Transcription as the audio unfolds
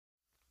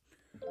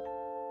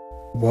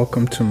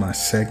Welcome to my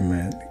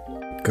segment,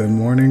 Good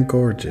Morning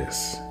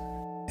Gorgeous,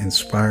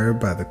 inspired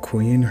by the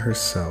Queen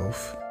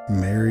herself,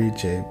 Mary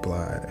J.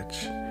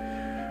 Blige.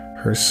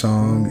 Her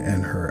song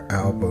and her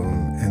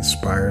album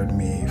inspired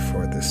me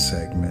for this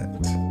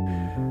segment.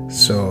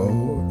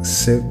 So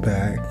sit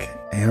back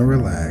and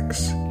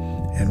relax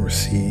and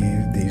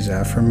receive these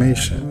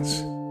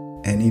affirmations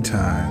any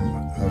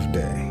time of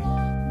day.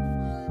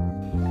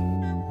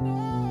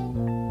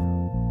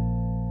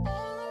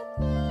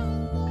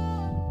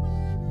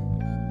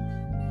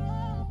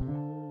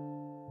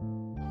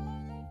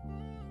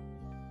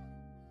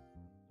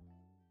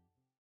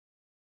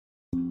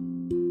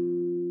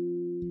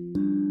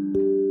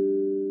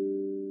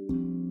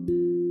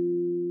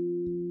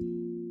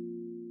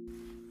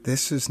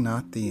 This is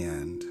not the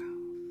end.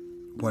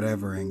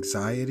 Whatever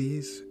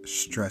anxieties,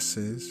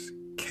 stresses,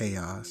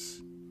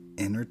 chaos,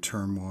 inner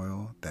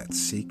turmoil that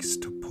seeks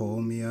to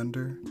pull me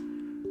under,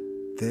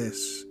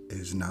 this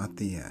is not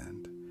the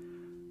end.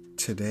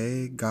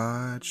 Today,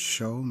 God,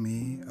 show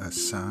me a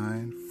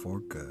sign for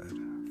good,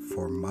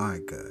 for my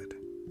good.